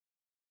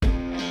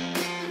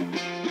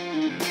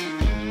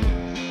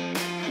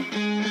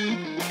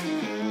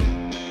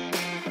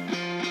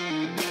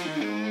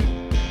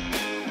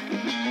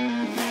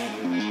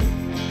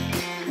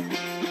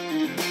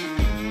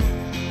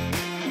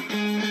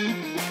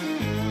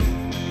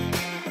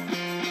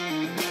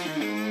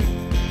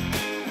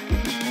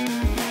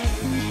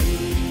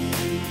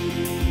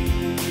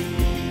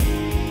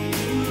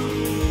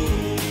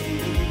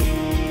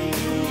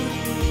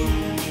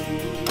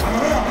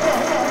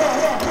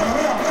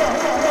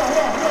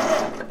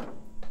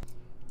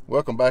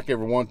Welcome back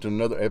everyone to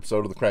another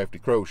episode of the Crafty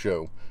Crow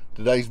Show.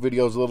 Today's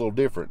video is a little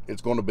different.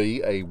 It's going to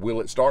be a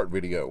will it start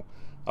video.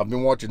 I've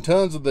been watching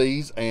tons of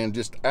these, and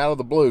just out of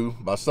the blue,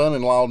 my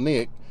son-in-law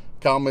Nick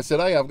called me and said,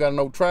 hey, I've got an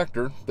old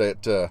tractor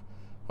that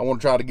I want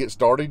to try to get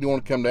started. Do you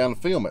want to come down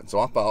and film it? So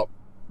I thought,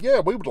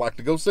 yeah, we would like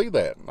to go see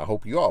that. I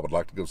hope you all would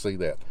like to go see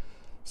that.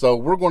 So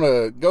we're going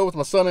to go with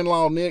my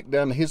son-in-law Nick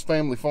down to his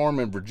family farm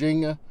in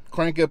Virginia,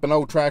 crank up an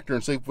old tractor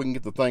and see if we can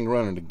get the thing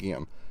running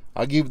again.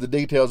 I'll give you the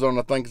details on it.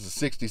 I think it's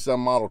a 60-some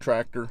model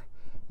tractor.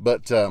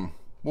 But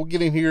we'll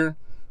get in here.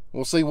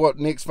 We'll see what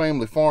Nick's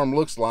family farm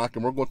looks like,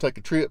 and we're going to take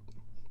a trip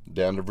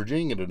down to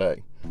Virginia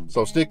today.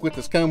 So stick with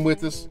us, come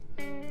with us.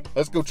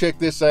 Let's go check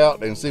this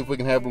out and see if we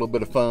can have a little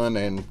bit of fun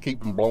and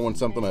keep from blowing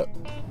something up.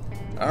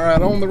 All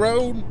right, on the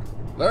road,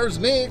 there's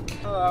Nick.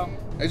 Hello.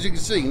 As you can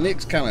see,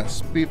 Nick's kind of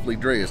spiffly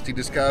dressed. He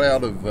just got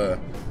out of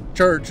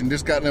church and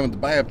just got done with the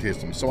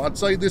baptism. So I'd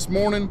say this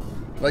morning,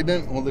 they do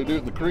it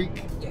at the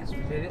creek? Yes, we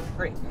did it at the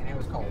creek, and it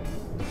was cold.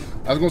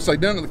 I was going to say,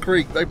 down at the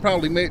creek, they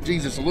probably met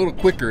Jesus a little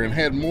quicker and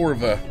had more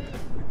of a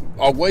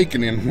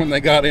awakening when they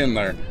got in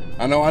there.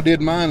 I know I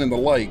did mine in the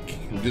lake,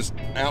 just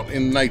out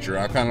in nature.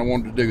 I kind of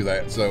wanted to do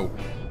that. So,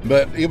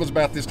 but it was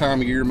about this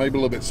time of year, maybe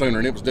a little bit sooner,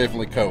 and it was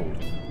definitely cold.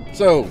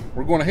 So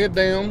we're going to head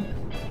down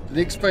to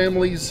Nick's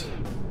family's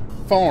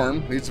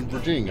farm. It's in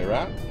Virginia,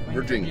 right?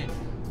 Virginia.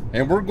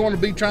 And we're going to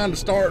be trying to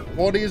start,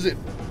 what is it?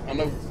 I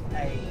know.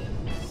 A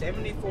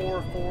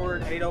 74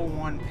 Ford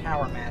 801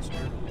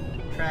 Powermaster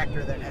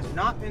tractor that has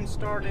not been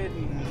started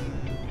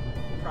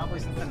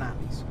probably since the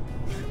 90s.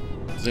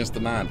 Since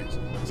the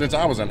 90s. Since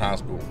I was in high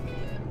school.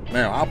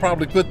 Now, I'll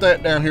probably put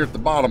that down here at the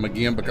bottom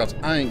again because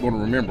I ain't going to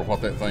remember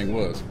what that thing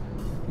was.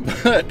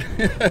 But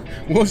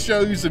we'll show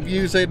you some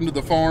views heading to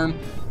the farm.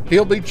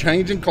 He'll be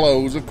changing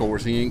clothes, of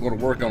course. He ain't going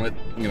to work on it,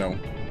 you know.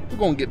 We're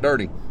going to get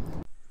dirty.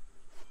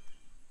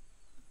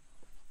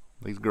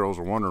 These girls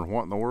are wondering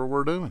what in the world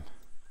we're doing.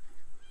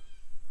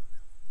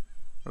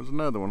 There's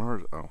another one.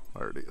 Oh,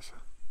 there it is.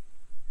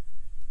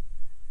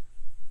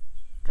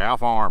 Cow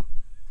farm.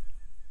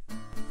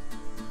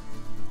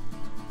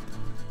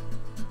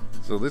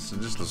 So this is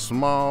just a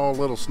small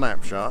little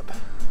snapshot of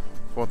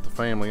what the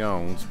family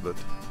owns, but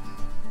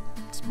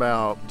it's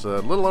about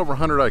a little over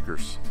 100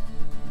 acres,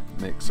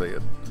 Nick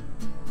said.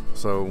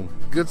 So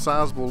good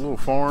sizable little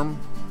farm.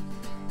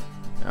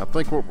 I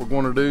think what we're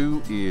going to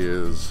do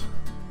is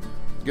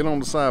get on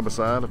the side by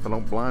side, if I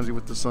don't blind you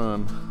with the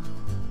sun,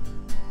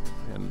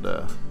 and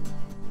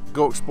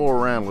go explore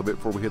around a little bit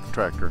before we hit the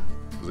tractor,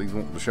 because he's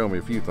wanting to show me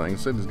a few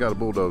things. Said he's got a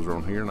bulldozer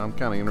on here, and I'm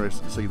kind of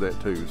interested to see that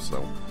too.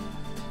 So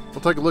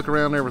we'll take a look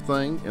around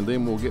everything, and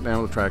then we'll get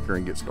down to the tractor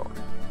and get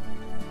started.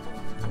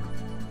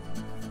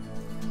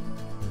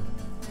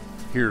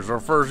 Here's our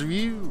first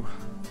view.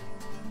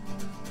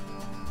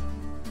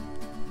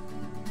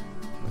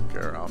 Look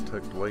there, all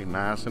tucked away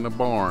nice in the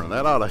barn.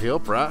 That ought to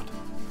help, right?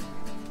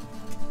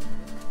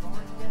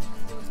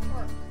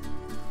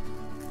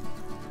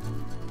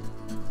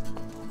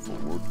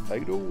 Ford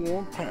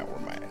 801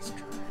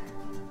 Powermaster.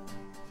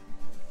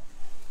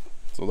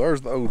 So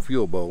there's the old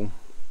fuel bowl.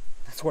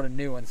 That's what a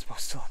new one's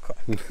supposed to look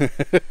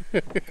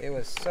like. It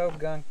was so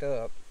gunked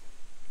up.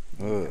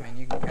 I mean,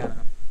 you can kind of,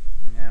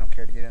 I don't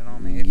care to get it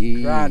on me.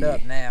 It's dried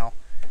up now,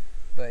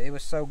 but it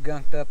was so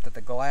gunked up that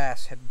the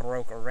glass had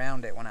broke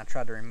around it when I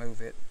tried to remove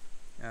it.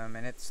 And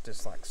it's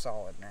just like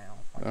solid now.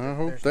 Like, I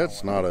hope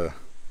that's not a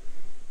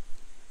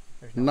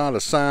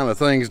sign of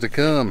things to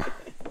come.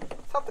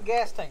 I thought the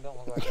gas tank don't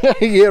look like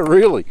that. Yeah,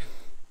 really.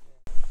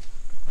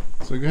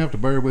 So you're gonna have to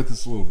bear with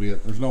us a little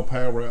bit. There's no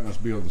power out in this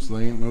building, so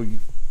there ain't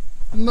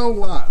no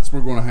lights we're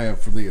gonna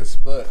have for this.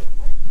 But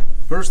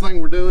first thing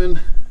we're doing,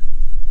 the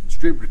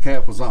distributor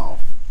cap was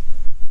off.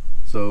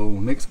 So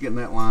Nick's getting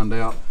that lined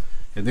out.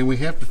 And then we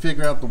have to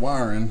figure out the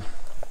wiring,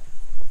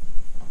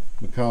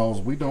 because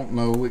we don't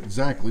know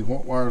exactly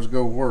what wires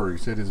go where. He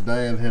said his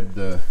dad had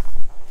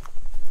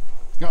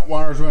got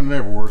wires running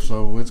everywhere,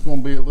 so it's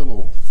going to be a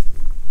little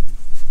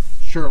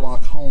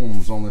Sherlock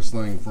Holmes on this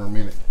thing for a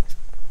minute.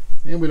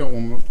 And we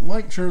don't want to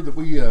make sure that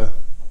we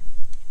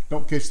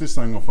don't catch this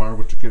thing on fire,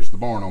 which will catch the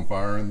barn on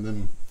fire, and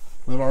then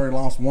we've already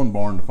lost one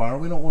barn to fire.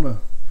 We don't want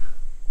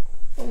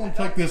to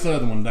take this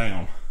other one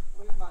down.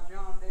 Leave my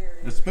John Deere.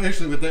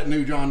 Especially with that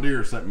new John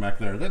Deere sitting back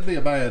there. That'd be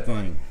a bad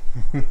thing.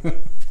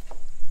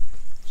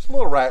 Just a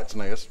little rat's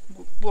nest.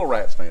 Little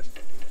rat's nest.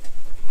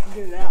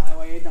 Get it out, that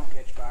way it don't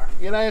catch fire.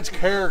 It adds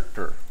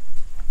character.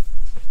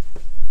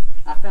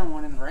 I found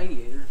one in the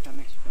radiator, if that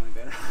makes you feel any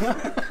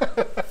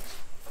better.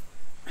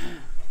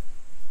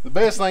 The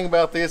best thing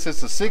about this,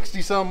 it's a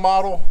 60-some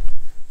model.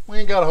 We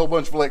ain't got a whole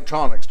bunch of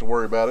electronics to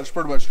worry about. It's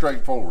pretty much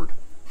straightforward.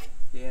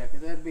 Yeah,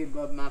 because that'd be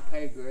above my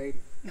pay grade.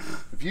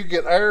 If you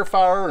get air,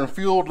 fire, and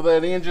fuel to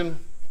that engine,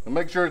 and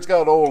make sure it's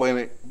got oil in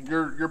it,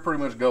 you're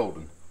pretty much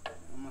golden.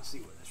 I'm gonna see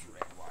where this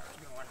red wire's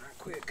going right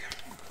quick.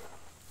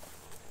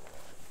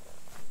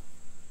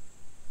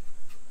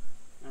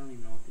 I don't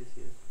even know what this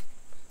is.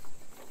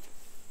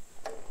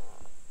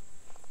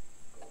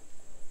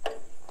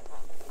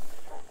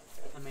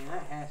 I mean,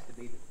 that has to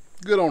be the...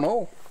 Good on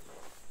oil.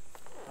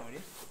 Oh, it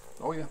is?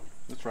 Oh yeah.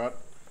 It's right.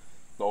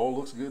 The oil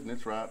looks good, and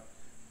it's right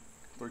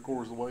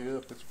 3/4 of the way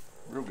up. It's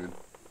real good.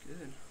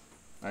 Good.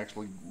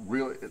 Actually,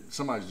 really,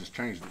 somebody's just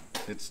changed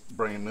it. It's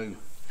brand new.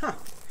 Huh.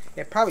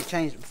 It probably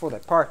changed it before they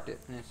parked it,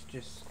 and it's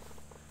just...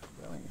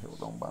 That ain't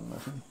held on by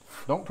nothing.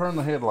 Don't turn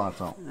the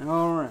headlights on.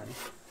 Alright.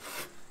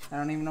 I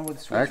don't even know what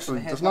the switch Actually,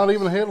 to the it's not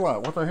even a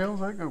headlight. What the hell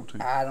does that go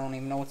to? I don't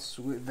even know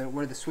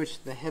where the switch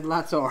to the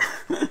headlights are.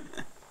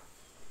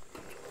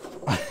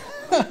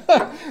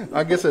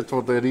 I guess that's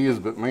what that is,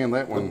 but man,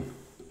 that one...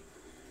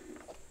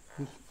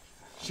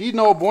 She's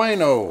no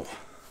bueno.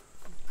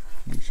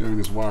 Let me show you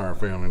this wire I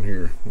found in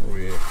here. Oh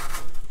yeah.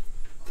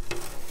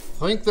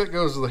 I think that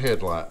goes to the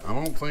headlight. I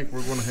don't think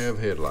we're going to have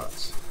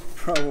headlights.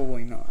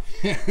 Probably not.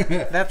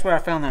 That's where I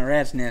found that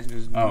rat's nest.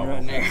 Was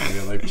right there.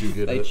 Yeah, they chewed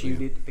it. They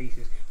chewed it to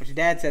pieces. But your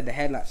dad said the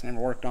headlights never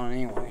worked on it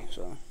anyway,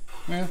 so.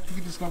 Yeah,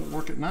 you just don't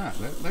work at night.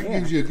 That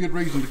gives you a good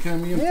reason to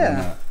come in for the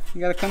night.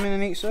 You got to come in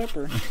and eat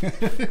supper.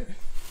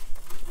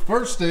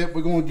 First step,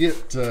 we're going to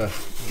get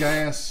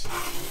gas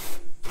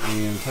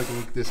and take a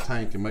look at this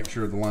tank and make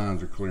sure the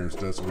lines are clear and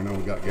stuff, so we know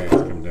we got gas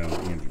coming down the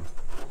engine.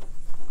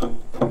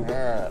 Alright,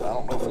 I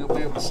don't know if you'll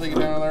be able to see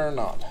down there or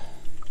not.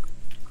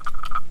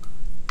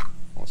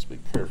 Let's be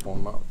careful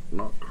and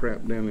not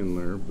crap down in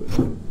there, but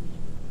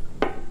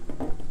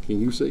can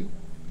you see?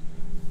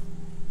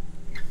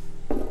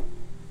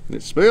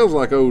 It smells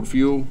like old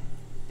fuel.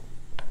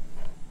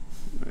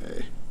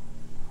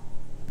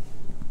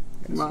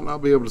 You might not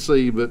be able to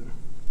see, but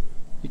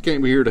you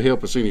can't be here to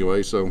help us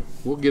anyway, so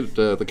we'll get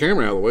the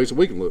camera out of the way so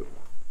we can look.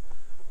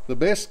 The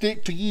best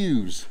stick to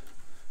use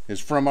is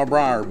from our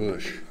briar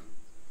bush.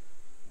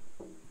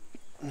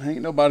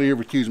 Ain't nobody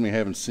ever accused me of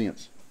having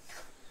sense.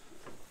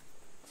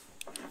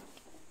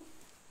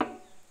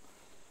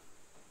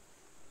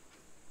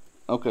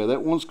 Okay,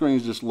 that one screen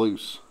is just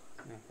loose.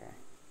 Okay.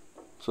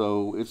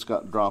 So it's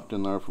got dropped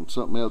in there from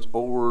something else,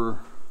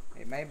 or...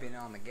 It may have been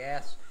on the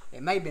gas.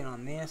 It may have been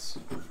on this.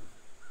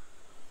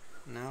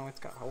 No, it's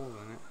got holes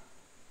in it.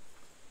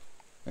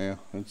 Yeah,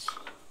 it's...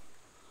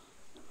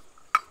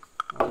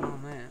 Nothing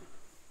on that.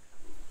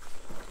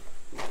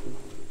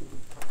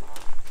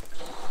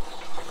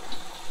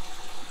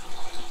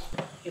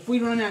 If we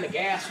run out of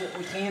gas, what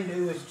we can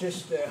do is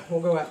just,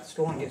 we'll go out to the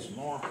store and get some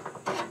more.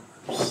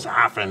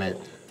 Siphon it.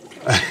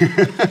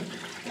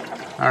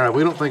 Alright,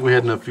 we don't think we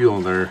had enough fuel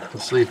in there.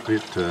 Let's see if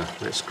it,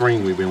 that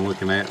screen we've been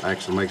looking at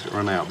actually makes it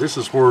run out. This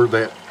is where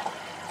that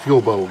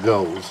fuel bowl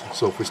goes.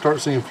 So if we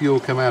start seeing fuel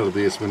come out of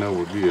this, we know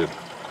we're good.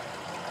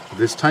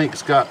 This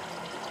tank's got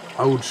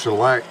old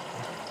shellac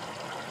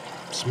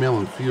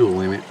smelling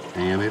fuel in it,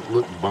 and it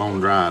looked bone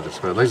dry.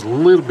 There's a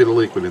little bit of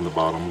liquid in the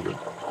bottom, but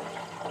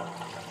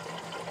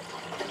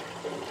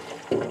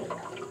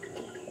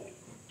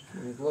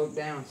look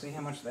down and see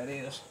how much that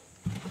is.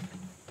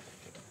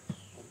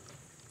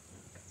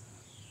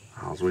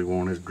 all we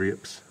want is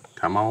drips.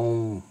 Come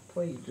on.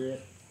 Please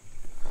drip.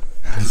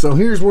 So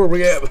here's where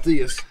we at with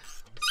this.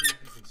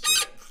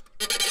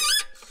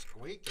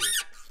 Squeaky.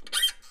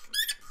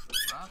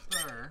 Right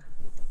there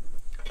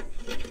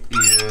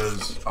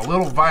is a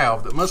little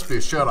valve that must be a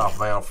shutoff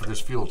valve for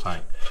this fuel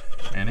tank.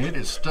 And it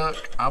is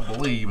stuck, I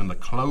believe, in the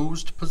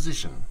closed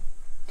position.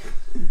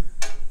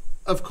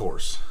 Of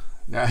course.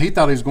 Now, he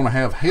thought he was going to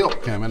have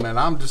help coming, and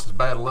I'm just as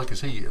bad of luck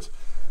as he is.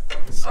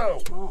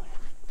 So,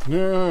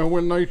 yeah,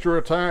 when nature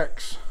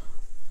attacks.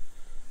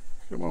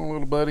 Come on,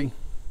 little buddy.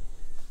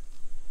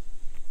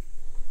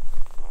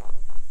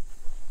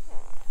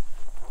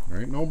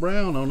 There ain't no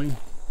brown on him.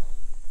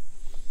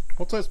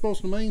 What's that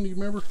supposed to mean? Do you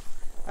remember?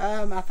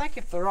 I think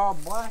if they're all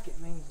black, it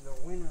means the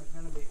winter's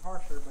going to be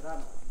harsher, but I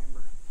don't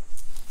remember.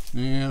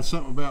 Yeah,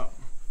 something about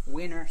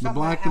winter. The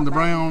black and the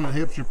brown, it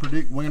helps you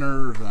predict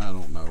winters. I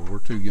don't know. We're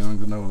too young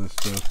to know this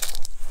stuff.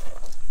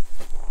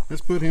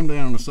 Let's put him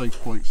down in a safe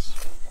place.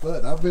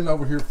 But I've been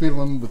over here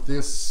fiddling with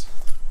this.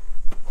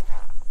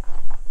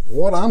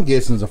 What I'm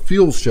guessing is a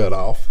fuel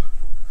shutoff.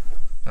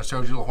 I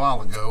showed you a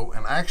while ago,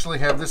 and I actually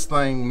have this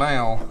thing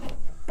now.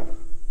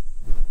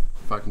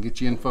 If I can get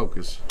you in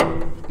focus,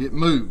 it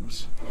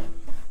moves,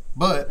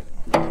 but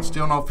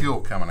still no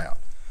fuel coming out.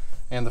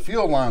 And the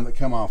fuel line that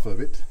come off of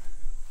it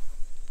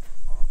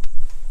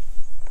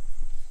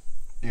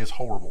is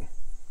horrible,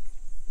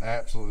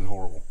 absolutely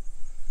horrible.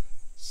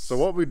 So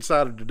what we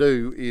decided to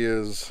do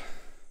is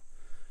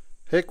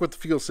heck with the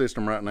fuel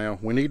system right now.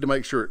 We need to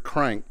make sure it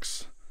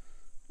cranks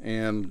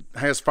and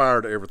has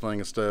fire to everything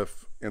and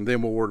stuff, and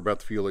then we'll worry about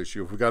the fuel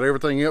issue. If we got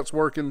everything else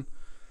working,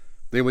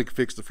 then we can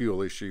fix the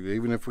fuel issue,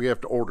 even if we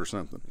have to order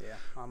something. Yeah,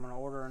 I'm gonna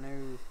order a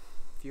new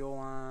fuel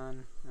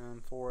line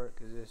for it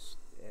because it's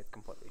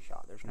completely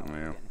shot. There's no way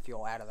getting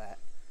fuel out of that.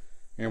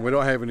 And we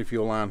don't have any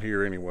fuel line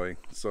here anyway,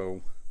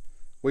 so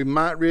we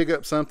might rig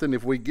up something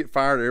if we get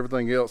fire to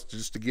everything else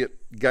just to get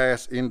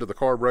gas into the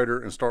carburetor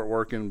and start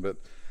working. But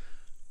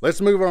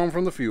let's move on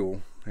from the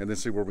fuel and then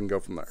see where we can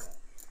go from there.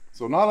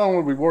 So not only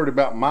are we worried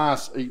about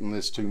mice eating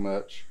this too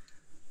much,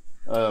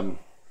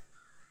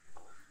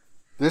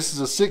 this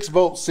is a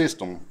 6-volt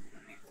system.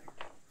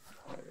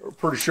 We're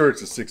pretty sure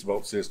it's a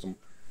 6-volt system.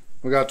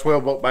 We got a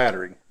 12-volt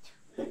battery.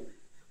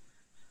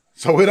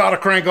 So it ought to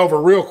crank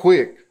over real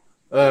quick.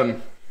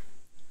 We're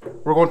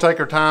going to take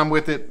our time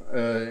with it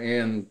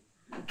and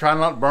try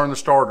not to burn the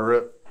starter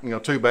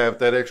up, too bad with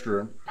that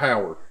extra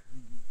power.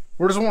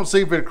 We just want to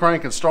see if it'll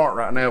crank and start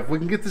right now. If we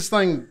can get this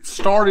thing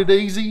started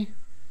easy,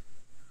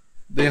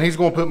 then he's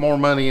going to put more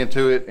money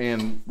into it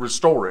and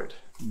restore it.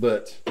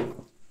 But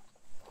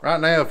right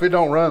now, if it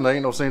don't run, there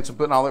ain't no sense in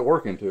putting all that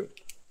work into it.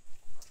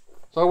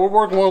 So we're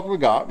working with what we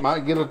got.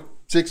 Might get a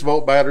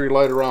 6-volt battery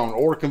later on,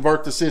 or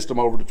convert the system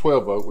over to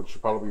 12-volt, which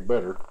would probably be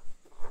better.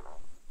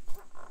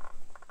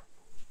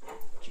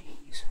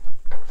 Jeez.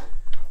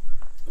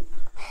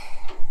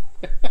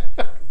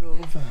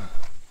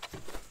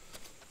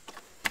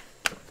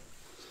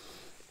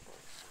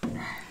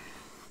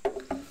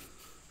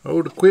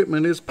 Old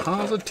equipment is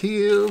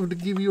positive to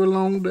give you a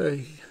long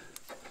day.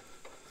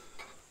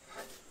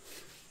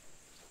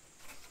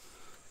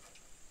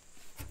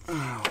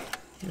 Oh,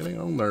 it ain't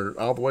on there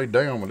all the way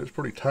down, but it's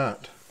pretty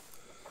tight.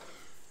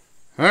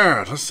 All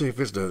right, let's see if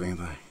this does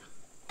anything.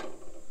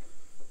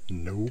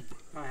 Nope.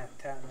 Might have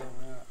to tighten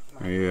that up.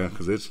 Yeah,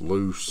 because it's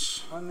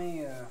loose. Let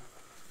me,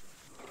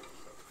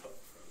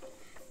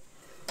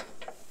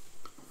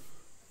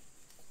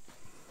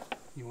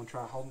 you want to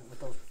try holding it with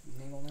those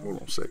needle nails? Hold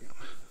on a second.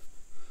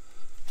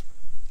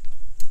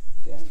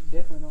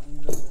 Definitely don't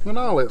use those. When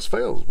all else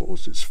fails,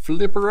 boys, just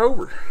flip her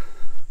over.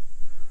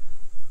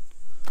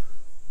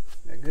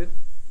 That good?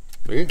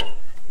 Yeah.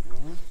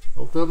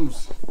 Both of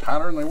them's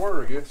tighter than they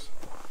were, I guess.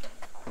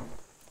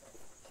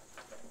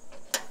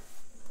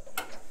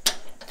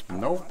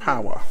 No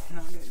power.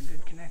 Not getting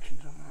good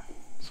connections on that.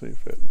 See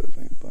if that does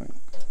anything.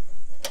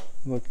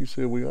 Like you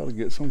said, we ought to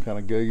get some kind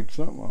of gauge,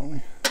 something on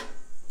it.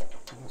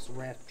 Unless the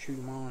rats shoot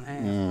them all in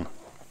half. Yeah.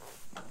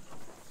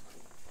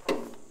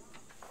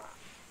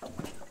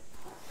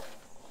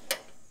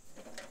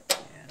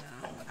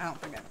 I don't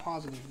think that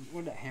positive.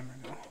 Where'd that hammer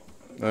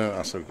go?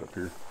 I set it up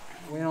here.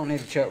 We don't need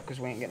to choke because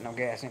we ain't getting no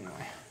gas anyway.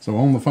 So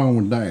on the phone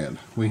with Dad,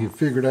 we have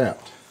figured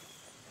out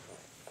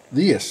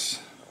this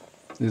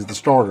is the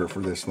starter for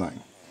this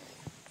thing.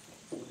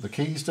 The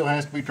key still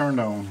has to be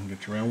turned on.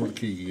 Get you around where the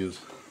key is.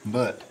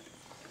 But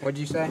what'd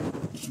you say?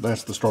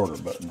 That's the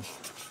starter button.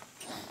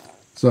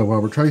 So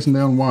while we're tracing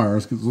down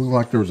wires, because it looks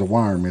like there was a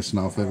wire missing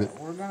off of it,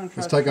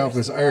 let's take off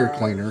this air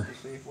cleaner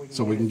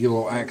so we can get a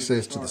little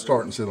access to the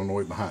starting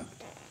solenoid behind it.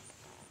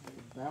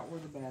 About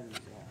where the battery's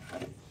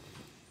at.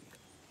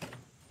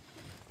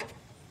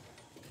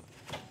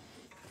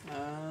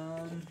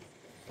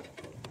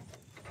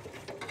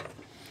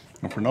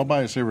 And for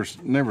nobody that's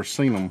never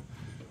seen them,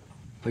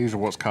 these are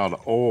what's called an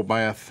oil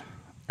bath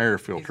air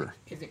filter.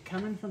 Is it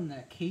coming from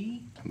the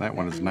key? And that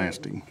one is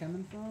nasty.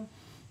 Coming from?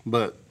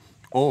 But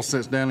oil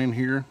sits down in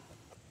here,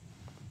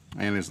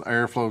 and as the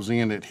air flows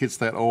in, it hits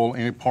that oil.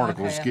 Any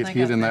particles get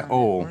hit in that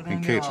oil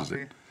and catches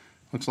it.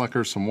 Looks like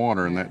there's some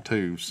water in that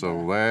too,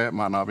 so that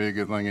might not be a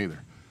good thing either.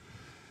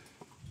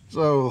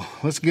 So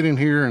let's get in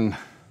here and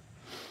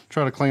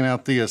try to clean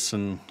out this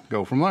and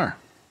go from there.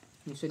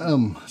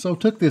 So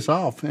took this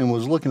off and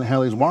was looking at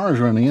how these wires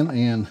run in,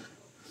 and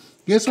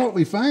guess what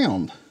we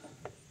found?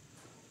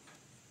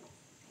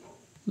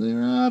 They're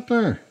right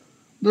there.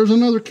 There's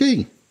another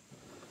key.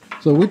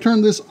 So we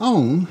turn this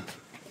on.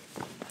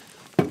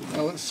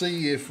 Now let's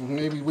see if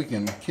maybe we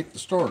can kick the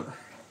starter.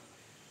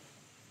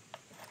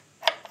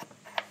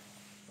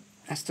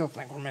 I still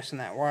think we're missing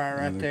that wire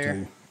right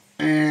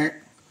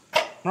there.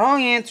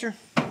 Wrong answer.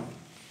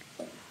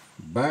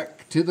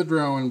 Back to the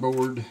drawing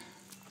board.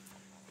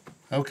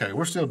 Okay,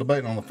 we're still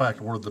debating on the fact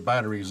of whether the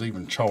battery is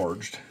even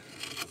charged.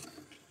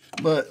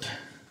 But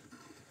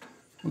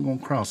we're going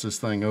to cross this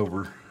thing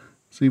over,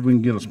 see if we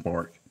can get a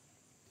spark.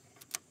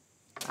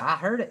 I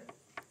heard it.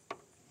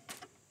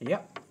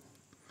 Yep.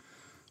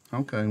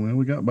 Okay, well,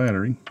 we got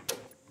battery.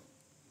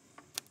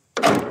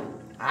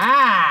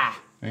 Ah!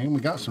 And we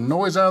got some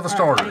noise out of the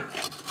starter.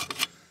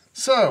 Right.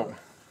 So,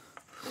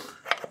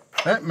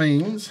 that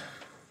means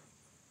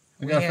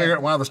we got to figure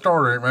out why the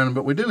starter ain't running,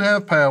 but we do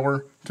have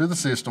power to the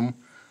system.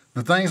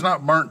 The thing's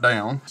not burnt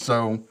down,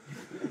 so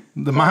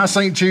the mice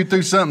ain't chewed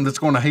through something that's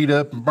going to heat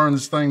up and burn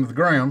this thing to the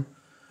ground.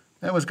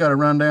 Then we've got to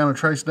run down and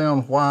trace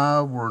down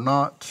why we're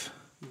not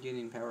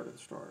getting power to the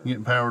starter.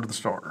 Getting power to the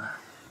starter.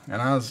 And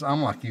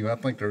I'm like you, I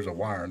think there's a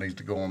wire that needs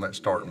to go on that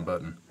starting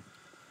button.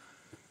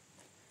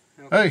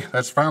 Okay. Hey,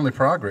 that's finally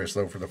progress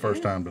though for the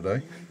first time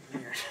today.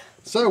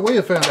 So we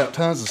have found out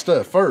tons of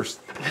stuff.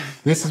 First,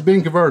 this has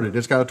been converted.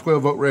 It's got a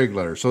 12-volt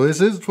regulator. So this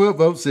is a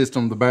 12-volt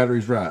system. The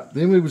battery's right.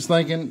 Then we was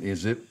thinking,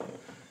 is it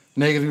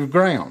negative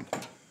ground?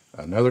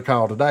 Another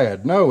call to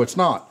Dad. No, it's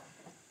not.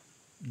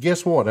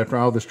 Guess what? After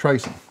all this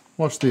tracing,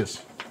 watch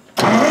this.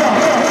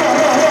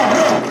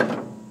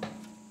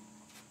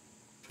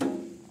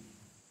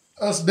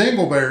 Us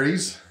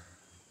dingleberries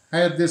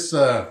had this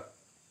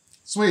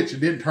switch. It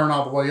didn't turn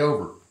all the way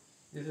over.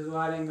 This is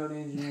why I didn't go to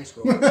engineering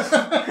school.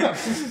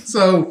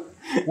 So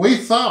we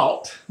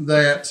thought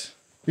that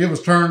it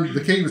was turned,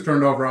 the key was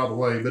turned over all the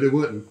way, but it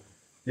wouldn't.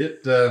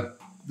 It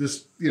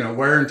just,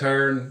 wear and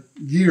tear and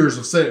years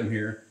of sitting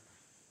here.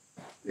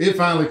 It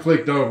finally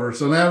clicked over.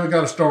 So now we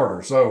got a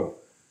starter. So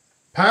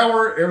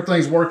power,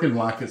 everything's working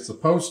like it's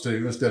supposed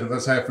to instead of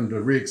us having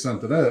to rig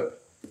something up.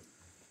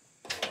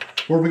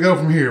 Where do we go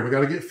from here? We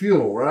got to get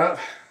fuel, right?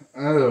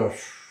 No.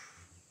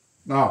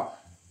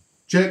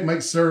 Check,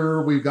 make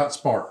sure we've got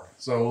spark.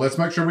 So let's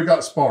make sure we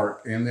got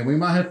spark, and then we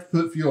might have to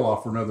put fuel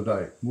off for another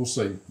day. We'll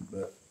see,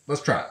 but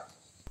let's try it.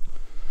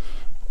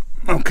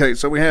 Okay,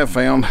 so we have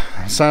found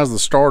the size of the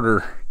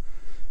starter,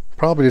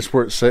 probably just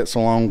where it sets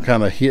along,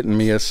 kind of hit and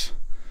miss.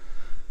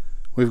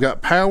 We've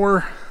got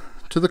power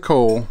to the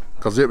coil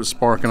because it was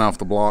sparking off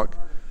the block.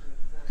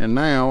 And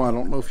now, I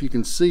don't know if you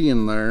can see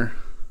in there,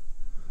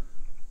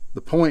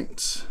 the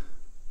points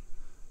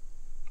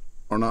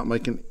are not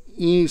making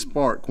any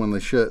spark when they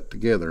shut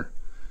together.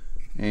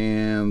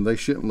 And they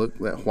shouldn't look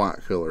that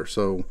white color.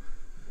 So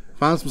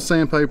find some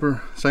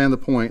sandpaper, sand the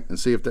point, and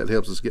see if that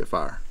helps us get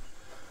fire.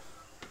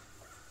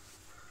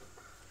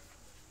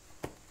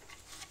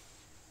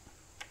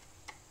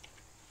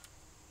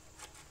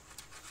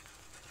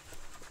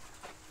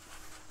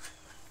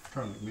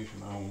 Turn the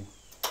ignition on.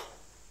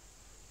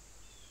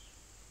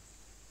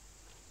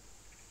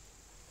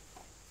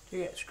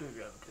 You got a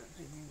screwdriver to it,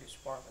 so you can get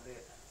spark with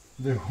it.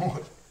 Do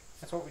what?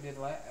 That's what we did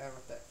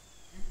with that.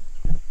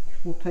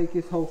 We'll take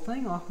this whole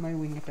thing off, maybe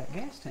we can get that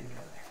gas tank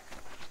out of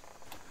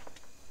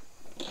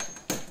there.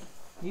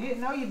 You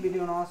didn't know you'd be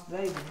doing all this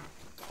today, did you?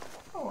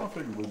 Oh, I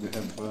figured we'd be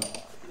having fun.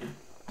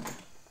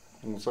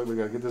 I'm gonna say we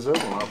gotta get this other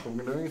one off. We're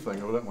gonna do anything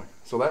over that way.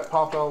 So that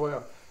popped all the way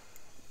out.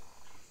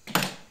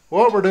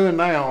 What we're doing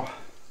now,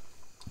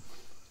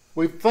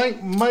 we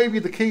think maybe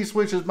the key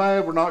switch is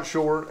bad, we're not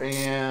sure,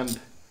 and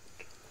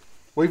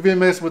we've been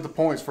messing with the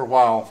points for a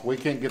while. We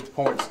can't get the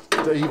points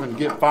to even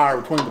get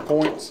fire between the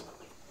points.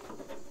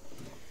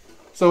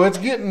 So it's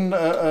getting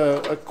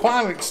a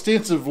quite an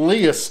extensive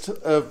list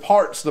of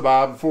parts to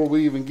buy before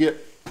we even get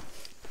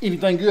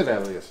anything good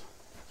out of this.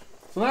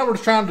 So now we're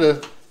just trying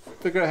to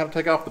figure out how to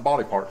take off the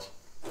body parts.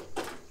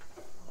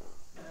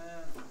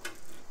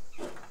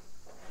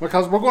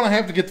 Because we're going to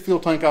have to get the fuel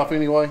tank off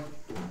anyway.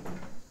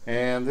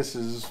 And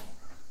we're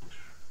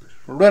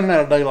running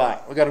out of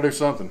daylight. We got to do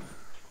something.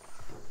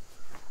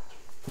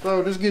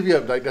 So just to give you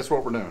an update, that's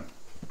what we're doing.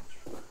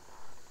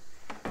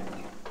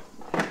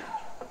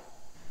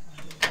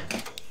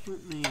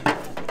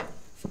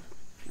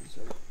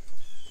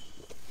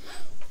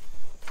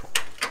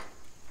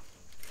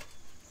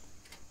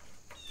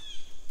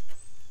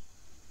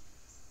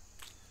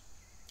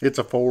 It's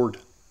a Ford.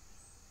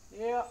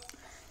 Yeah.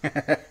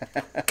 It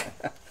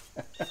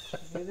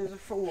is a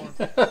Ford.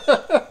 If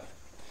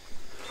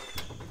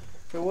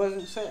it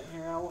wasn't sitting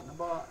here, I wouldn't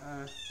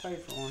have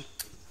paid for one.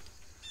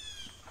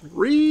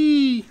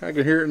 I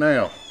can hear it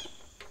now. I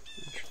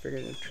just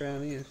figured I'd try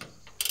this.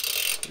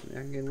 Maybe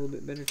I can get a little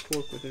bit better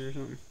torque with it or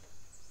something.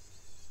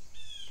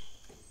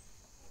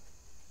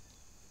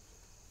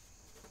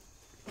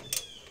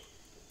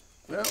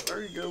 Well,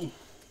 there you go.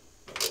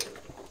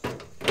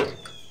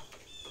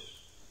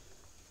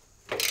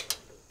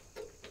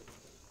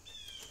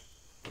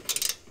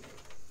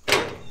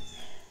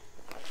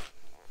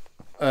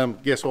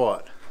 Guess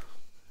what?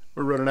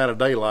 We're running out of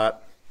daylight.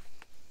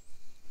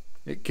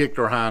 It kicked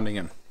our hind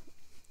end.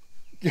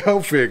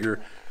 Go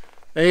figure.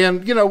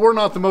 And, you know, we're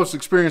not the most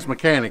experienced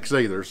mechanics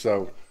either,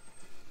 so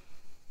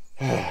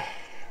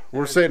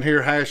we're sitting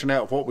here hashing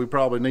out what we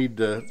probably need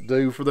to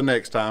do for the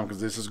next time, because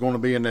this is going to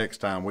be a next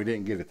time. We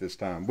didn't get it this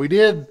time. We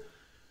did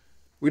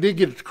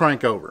get it to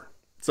crank over,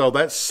 so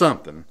that's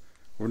something.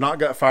 We've not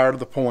got fire to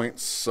the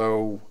points,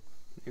 so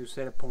new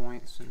set of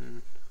points,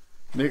 and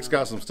Nick's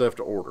got some stuff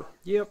to order.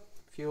 Yep.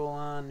 Fuel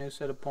line, new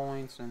set of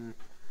points, and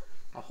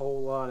a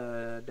whole lot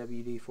of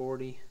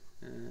WD-40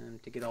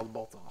 to get all the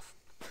bolts off.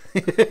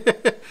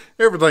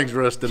 Everything's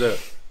rusted up.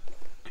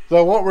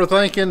 So what we're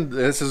thinking,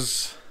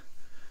 this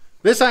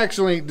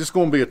actually just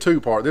going to be a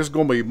two-part. This is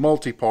going to be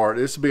multi-part.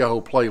 This will be a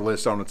whole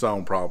playlist on its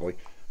own probably,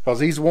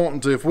 because he's wanting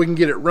to, if we can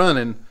get it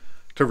running,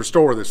 to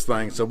restore this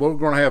thing. So we're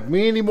going to have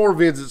many more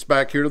visits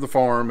back here to the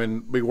farm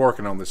and be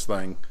working on this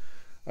thing.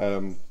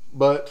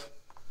 But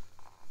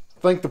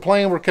I think the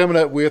plan we're coming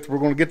up with, we're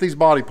going to get these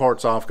body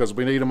parts off because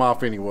we need them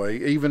off anyway.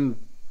 Even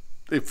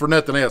if for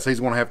nothing else, he's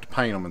going to have to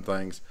paint them and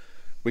things.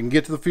 We can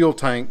get to the fuel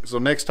tank. So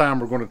next time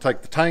we're going to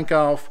take the tank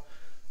off,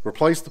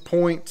 replace the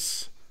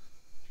points,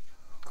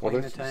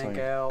 clean the tank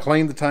out.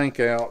 Clean the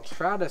tank out.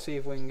 Try to see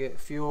if we can get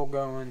fuel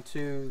going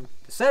to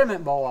the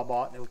sediment bowl I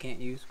bought that we can't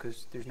use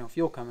because there's no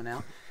fuel coming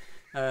out.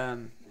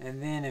 And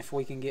then if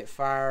we can get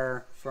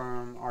fire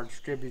from our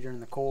distributor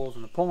and the coils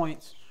and the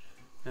points,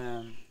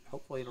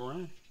 hopefully it'll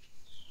run.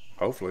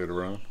 Hopefully it'll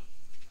run.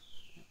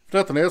 If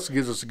nothing else, it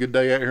gives us a good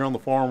day out here on the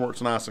farm where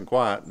it's nice and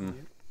quiet. And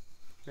yep.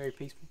 Very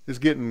peaceful. It's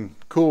getting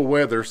cool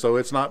weather, so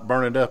it's not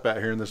burning up out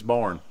here in this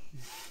barn.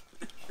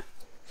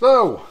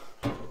 So,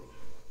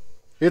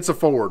 it's a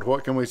Ford.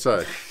 What can we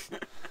say?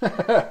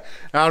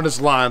 I'm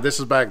just lying. This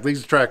is back.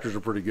 These tractors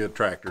are pretty good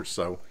tractors,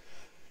 so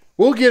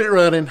we'll get it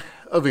running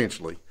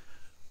eventually.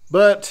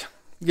 But,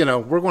 you know,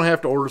 we're going to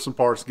have to order some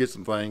parts to get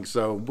some things,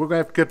 so we're going to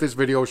have to cut this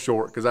video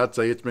short because I'd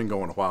say it's been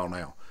going a while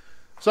now.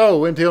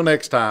 So, until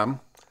next time,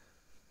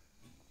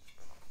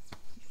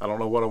 I don't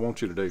know what I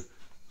want you to do.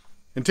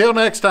 Until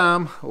next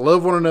time,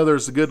 love one another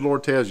as the good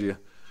Lord tells you.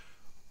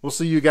 We'll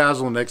see you guys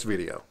on the next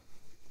video.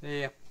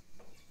 Yeah.